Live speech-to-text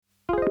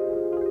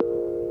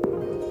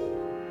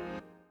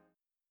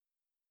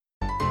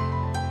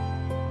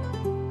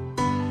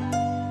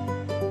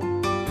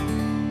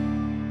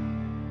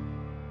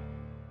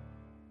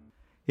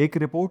एक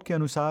रिपोर्ट के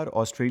अनुसार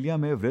ऑस्ट्रेलिया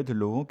में वृद्ध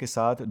लोगों के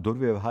साथ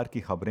दुर्व्यवहार की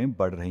खबरें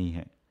बढ़ रही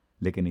हैं,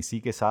 लेकिन इसी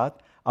के साथ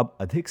अब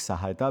अधिक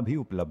सहायता भी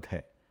उपलब्ध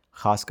है,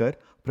 खासकर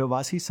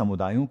प्रवासी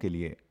समुदायों के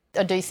लिए।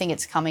 I do think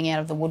it's coming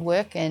out of the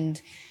woodwork,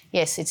 and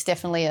yes, it's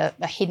definitely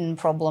a hidden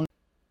problem.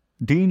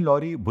 Dean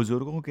lorry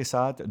बुजुर्गों के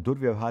साथ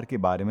दुर्व्यवहार के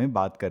बारे में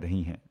बात कर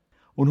रही हैं।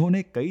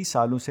 उन्होंने कई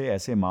सालों से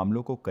ऐसे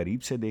मामलों को करीब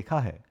से देखा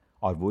है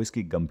और वो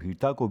इसकी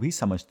गंभीरता को भी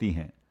समझती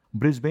हैं।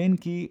 ब्रिस्बेन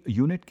की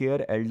unit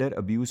care elder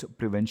abuse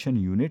prevention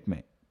unit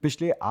में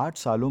पिछले 8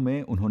 सालों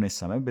में उन्होंने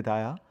समय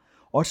बिताया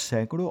और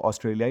सैकड़ों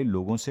ऑस्ट्रेलियाई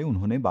लोगों से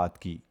उन्होंने बात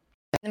की।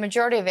 The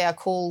majority of our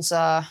calls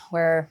are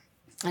where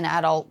an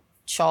adult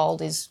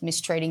child is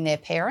mistreating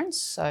their parents,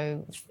 so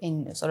in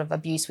sort of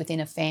abuse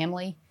within a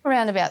family.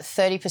 Around about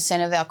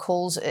 30% of our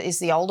calls is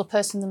the older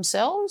person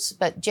themselves,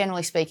 but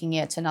generally speaking,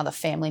 yeah, it's another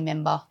family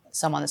member,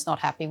 someone that's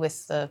not happy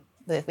with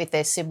with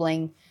their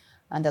sibling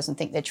and doesn't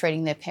think they're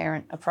treating their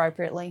parent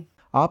appropriately.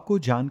 आपको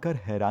जानकर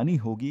हैरानी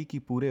होगी कि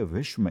पूरे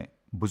विश्व में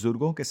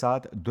बुजुर्गों के साथ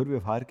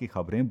दुर्व्यवहार की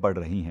खबरें बढ़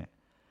रही हैं।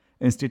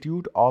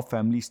 इंस्टीट्यूट ऑफ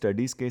फैमिली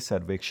स्टडीज के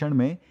सर्वेक्षण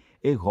में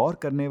एक गौर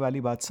करने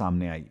वाली बात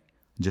सामने आई,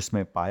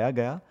 जिसमें पाया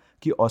गया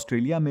कि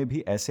ऑस्ट्रेलिया में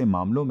भी ऐसे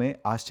मामलों में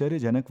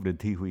आश्चर्यजनक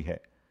वृद्धि हुई है।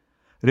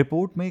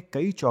 रिपोर्ट में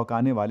कई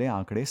चौंकाने वाले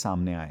आंकड़े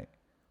सामने आए।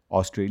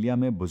 ऑस्ट्रेलिया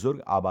में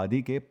बुजुर्ग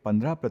आबादी के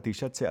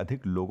 15% से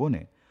अधिक लोगों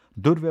ने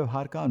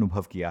दुर्व्यवहार का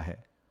अनुभव किया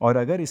है, और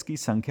अगर इसकी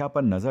संख्या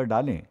पर नजर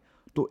डालें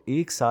तो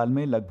एक साल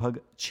में लगभग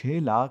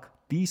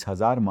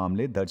 6,30,000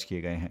 मामले दर्ज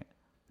किए गए हैं।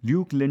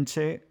 ल्यूक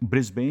लिंडसे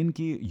ब्रिस्बेन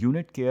की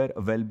यूनिट केयर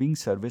वेलबींग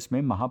सर्विस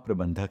में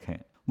महाप्रबंधक हैं।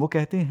 वो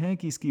कहते हैं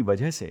कि इसकी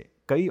वजह से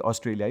कई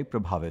ऑस्ट्रेलियाई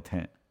प्रभावित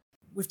हैं।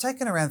 We've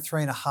taken around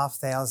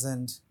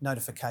 3,500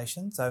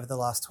 notifications over the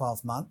last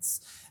 12 months,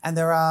 and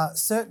there are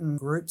certain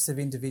groups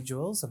of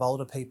individuals, of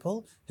older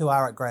people, who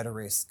are at greater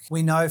risk.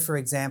 We know, for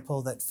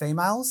example, that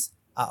females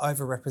are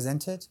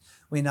overrepresented.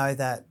 We know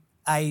that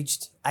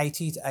aged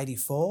 80 to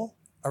 84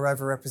 are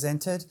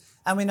overrepresented,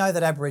 and we know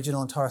that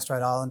Aboriginal and Torres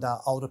Strait Islander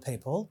older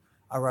people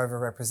are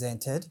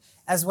overrepresented,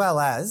 as well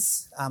as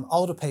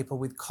older people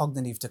with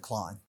cognitive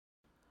decline.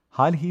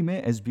 हाल ही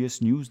में SBS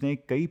news ने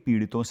कई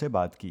पीड़ितों से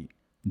बात की,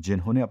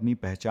 जिन्होंने अपनी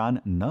पहचान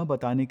न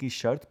बताने की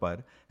शर्त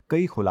पर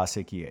कई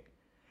खुलासे किए।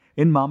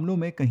 इन मामलों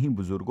में कहीं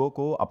बुजुर्गों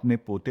को अपने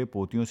पोते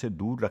पोतियों से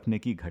दूर रखने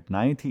की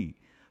घटनाएं थी,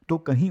 तो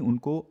कहीं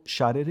उनको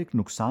शारीरिक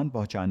नुकसान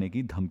पहुंचाने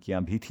की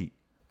धमकियां भी थी।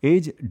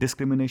 As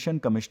discrimination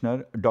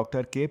commissioner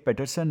doctor Kay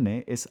Patterson ने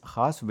इस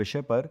खास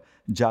विषय पर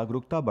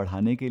जागरूकता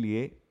बढ़ाने के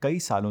लिए कई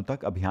सालों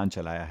तक अभियान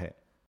चलाया है।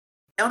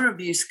 Elder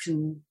abuse can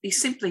be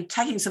simply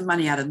taking some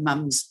money out of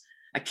mum's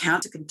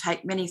account. It can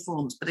take many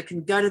forms, but it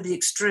can go to the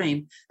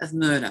extreme of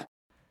murder.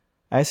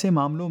 ऐसे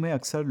मामलों में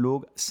अक्सर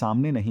लोग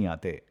सामने नहीं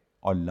आते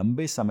और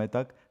लंबे समय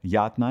तक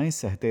यातनाएं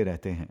सहते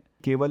रहते हैं।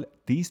 केवल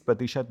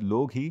 30%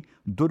 लोग ही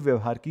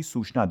दुर्व्यवहार की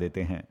सूचना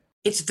देते हैं।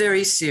 It's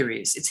very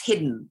serious. It's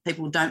hidden.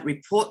 People don't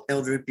report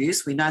elder abuse.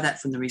 We know that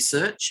from the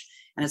research,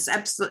 and it's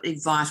absolutely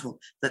vital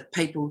that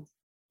people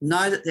know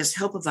that there's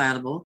help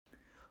available.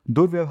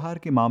 दुर्व्यवहार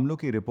के मामलों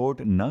की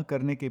रिपोर्ट न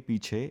करने के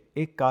पीछे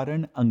एक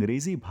कारण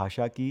अंग्रेजी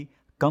भाषा की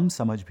कम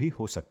समझ भी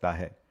हो सकता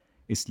है।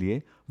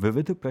 इसलिए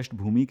विविध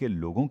पृष्ठभूमि के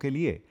लोगों के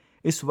लिए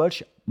इस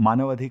वर्ष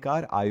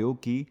मानवाधिकार आयोग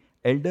की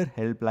एल्डर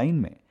हेल्पलाइन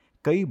में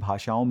कई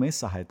भाषाओं में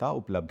सहायता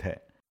उपलब्ध है।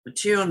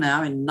 Material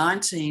now in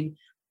 19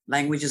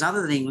 languages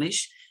other than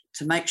English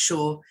to make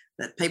sure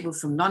that people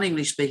from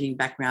non-English speaking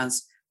backgrounds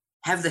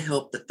have the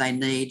help that they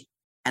need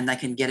and they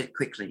can get it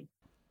quickly.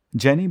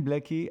 Jenny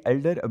Blackie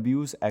Elder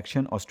abuse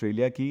action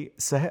Australia की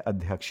सह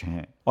अध्यक्ष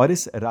हैं और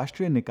इस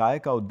राष्ट्रीय निकाय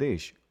का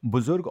उद्देश्य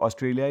बुजुर्ग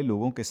ऑस्ट्रेलियाई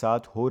लोगों के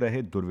साथ हो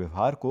रहे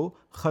दुर्व्यवहार को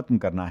खत्म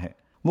करना है।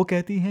 वो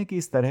कहती हैं कि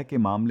इस तरह के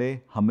मामले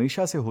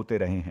हमेशा से होते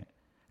रहे हैं,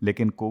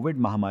 लेकिन कोविड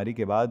महामारी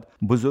के बाद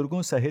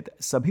बुजुर्गों सहित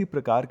सभी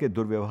प्रकार के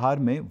दुर्व्यवहार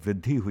में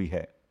वृद्धि हुई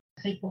है।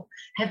 People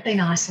have been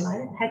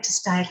isolated, had to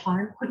stay at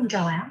home, couldn't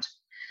go out,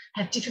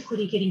 have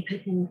difficulty getting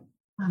people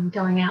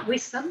going out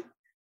with them.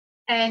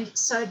 And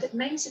so that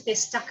means that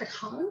they're stuck at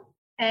home,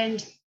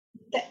 and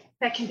that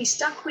they can be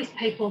stuck with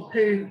people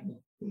who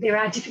there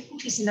are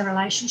difficulties in the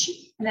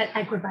relationship, and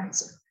that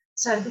aggravates it.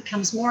 So it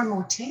becomes more and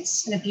more tense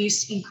and abuse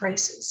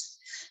increases.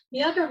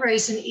 The other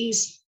reason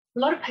is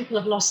a lot of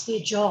people have lost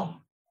their job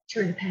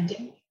through the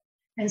pandemic.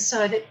 And so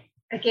that,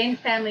 again,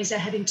 families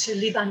are having to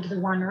live under the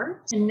one roof.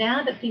 And now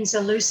that things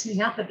are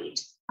loosening up a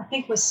bit, I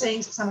think we're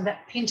seeing some of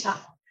that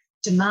pent-up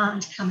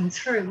demand coming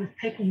through, with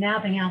people now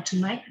being able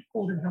to make the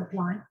call to the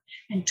helpline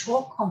and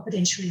talk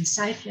confidentially and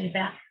safely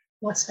about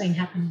what's been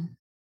happening.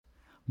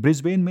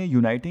 Brisbane में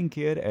uniting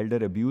care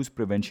elder abuse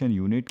prevention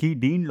unit की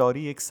dean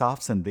lorry एक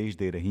साफ संदेश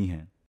दे रही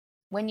हैं।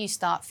 When you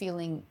start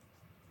feeling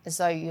as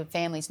though your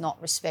family's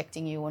not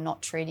respecting you or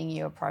not treating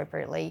you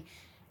appropriately,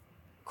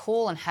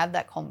 call and have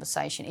that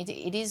conversation.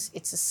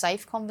 It's a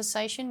safe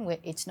conversation where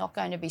it's not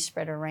going to be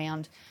spread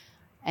around,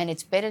 and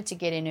it's better to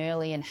get in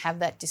early and have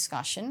that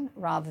discussion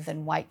rather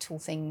than wait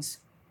till things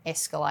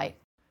escalate.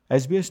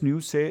 SBS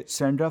news से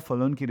Sandra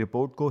फलोन की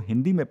report को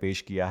हिंदी में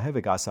पेश किया है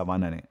विकास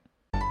अवाना ने।